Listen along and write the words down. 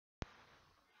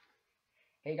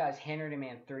Hey guys, Henry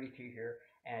Man 33 here,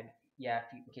 and yeah,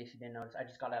 in case you didn't notice, I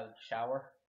just got out of the shower.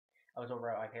 I was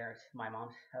over at my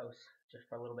mom's house, just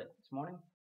for a little bit this morning.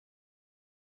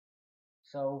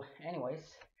 So, anyways,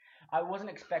 I wasn't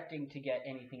expecting to get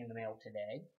anything in the mail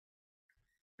today,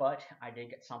 but I did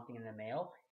get something in the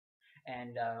mail,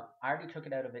 and I already took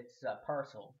it out of its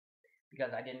parcel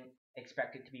because I didn't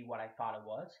expect it to be what I thought it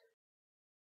was.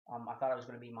 I thought it was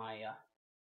going to be my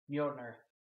Mjolnir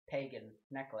pagan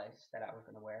necklace that I was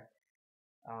going to wear,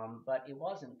 but it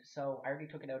wasn't. So I already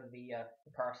took it out of the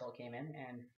parcel it came in,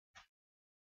 and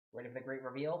ready for the great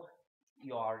reveal?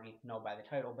 You already know by the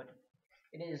title, but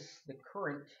it is the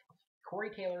current Corey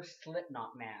Taylor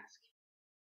Slipknot mask.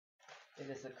 It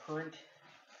is the current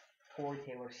Corey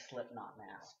Taylor Slipknot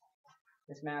mask.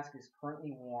 This mask is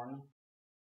currently worn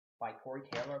by Corey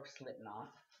Taylor of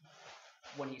Slipknot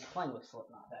when he's playing with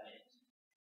Slipknot, that is.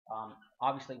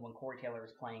 Obviously, when Corey Taylor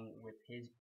is playing with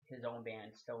his own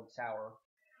band, Stone Sour,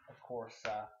 of course,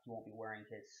 he won't be wearing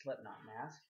his Slipknot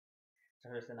mask. So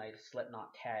here's the nice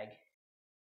Slipknot tag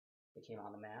that came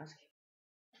on the mask.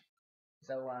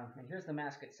 So, and here's the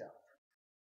mask itself.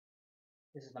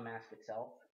 This is the mask itself.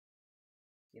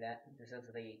 See that? This is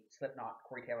the Slipknot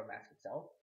Corey Taylor mask itself.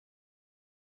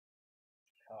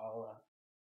 I'll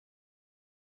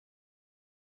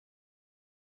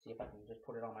see if I can just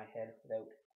put it on my head without.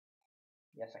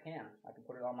 Yes, I can. I can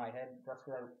put it on my head just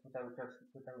without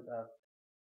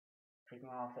taking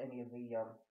off any of the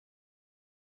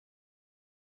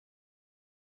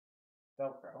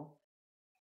Velcro.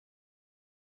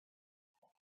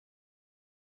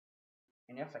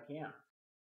 And yes, I can.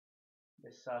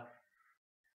 Just to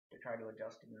try to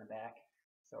adjust it in the back.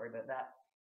 Sorry about that.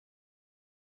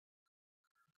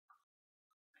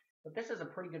 But this is a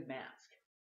pretty good mask.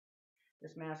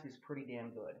 This mask is pretty damn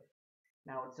good.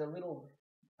 Now it's a little,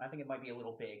 I think it might be a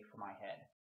little big for my head.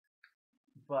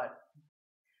 But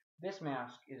this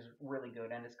mask is really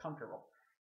good and it's comfortable.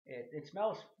 It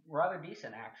smells rather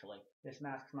decent actually. This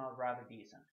mask smells rather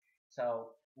decent. So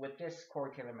with this Corey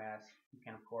Taylor mask, you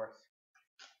can of course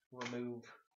remove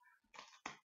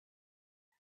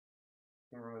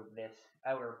this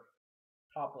outer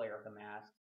top layer of the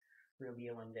mask,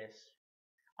 revealing this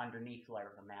underneath layer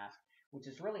of the mask, which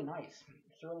is really nice.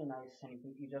 It's really nice, and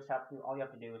you just have to, all you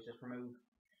have to do is just remove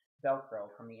Velcro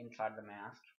from the inside of the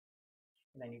mask,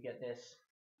 and then you get this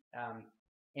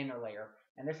inner layer.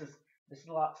 And this is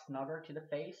a lot snugger to the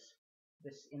face.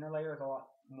 This inner layer is a lot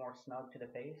more snug to the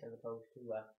face as opposed to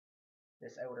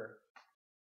this outer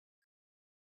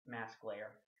mask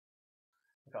layer,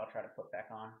 which I'll try to put back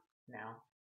on now.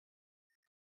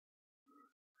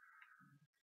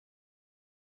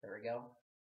 There we go.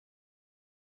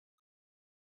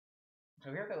 So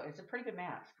here we go. It's a pretty good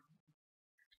mask.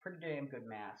 It's a pretty damn good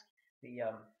mask.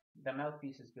 The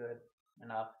mouthpiece is good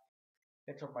enough.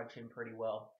 Fits over my chin pretty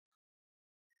well.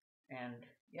 And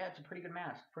yeah, it's a pretty good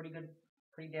mask. Pretty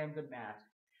damn good mask.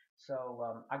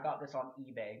 So I got this on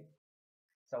eBay.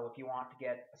 So if you want to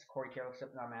get a Corey Taylor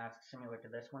Slipknot mask similar to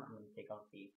this one, I'm going to take off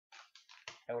the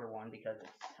outer one because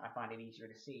I find it easier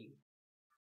to see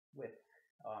with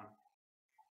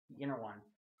the inner one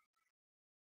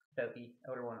without the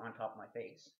outer one on top of my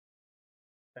face.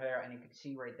 There, and you can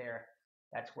see right there,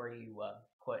 that's where you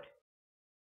put,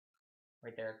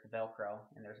 right there is the Velcro,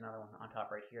 and there's another one on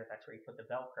top right here, that's where you put the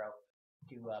Velcro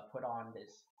to put on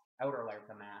this outer layer of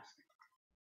the mask.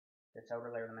 This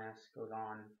outer layer of the mask goes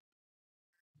on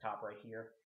the top right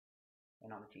here,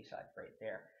 and on the two sides right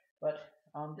there. But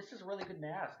this is a really good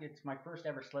mask. It's my first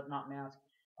ever Slipknot mask.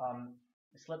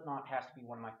 Slipknot has to be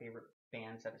one of my favorite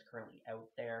bands that is currently out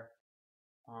there.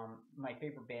 My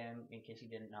favorite band, in case you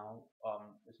didn't know,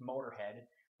 was Motorhead,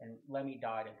 and Lemmy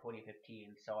died in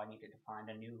 2015, so I needed to find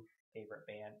a new favorite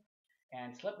band.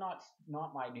 And Slipknot's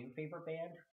not my new favorite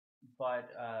band, but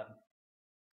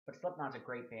Slipknot's a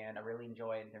great band. I really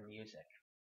enjoy their music,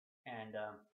 and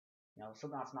you know,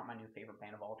 Slipknot's not my new favorite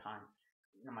band of all time,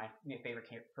 my new favorite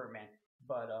band,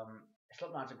 but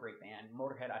Slipknot's a great band.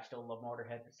 Motorhead, I still love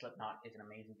Motorhead, but Slipknot is an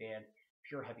amazing band,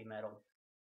 pure heavy metal.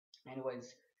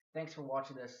 Anyways, thanks for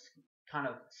watching this kind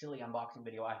of silly unboxing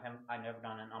video. I've never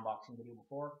done an unboxing video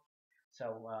before.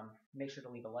 So make sure to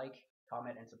leave a like,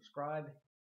 comment, and subscribe.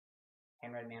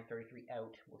 HandredMan33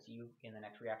 out. We'll see you in the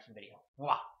next reaction video.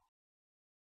 Mwah!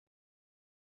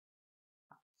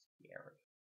 Scary.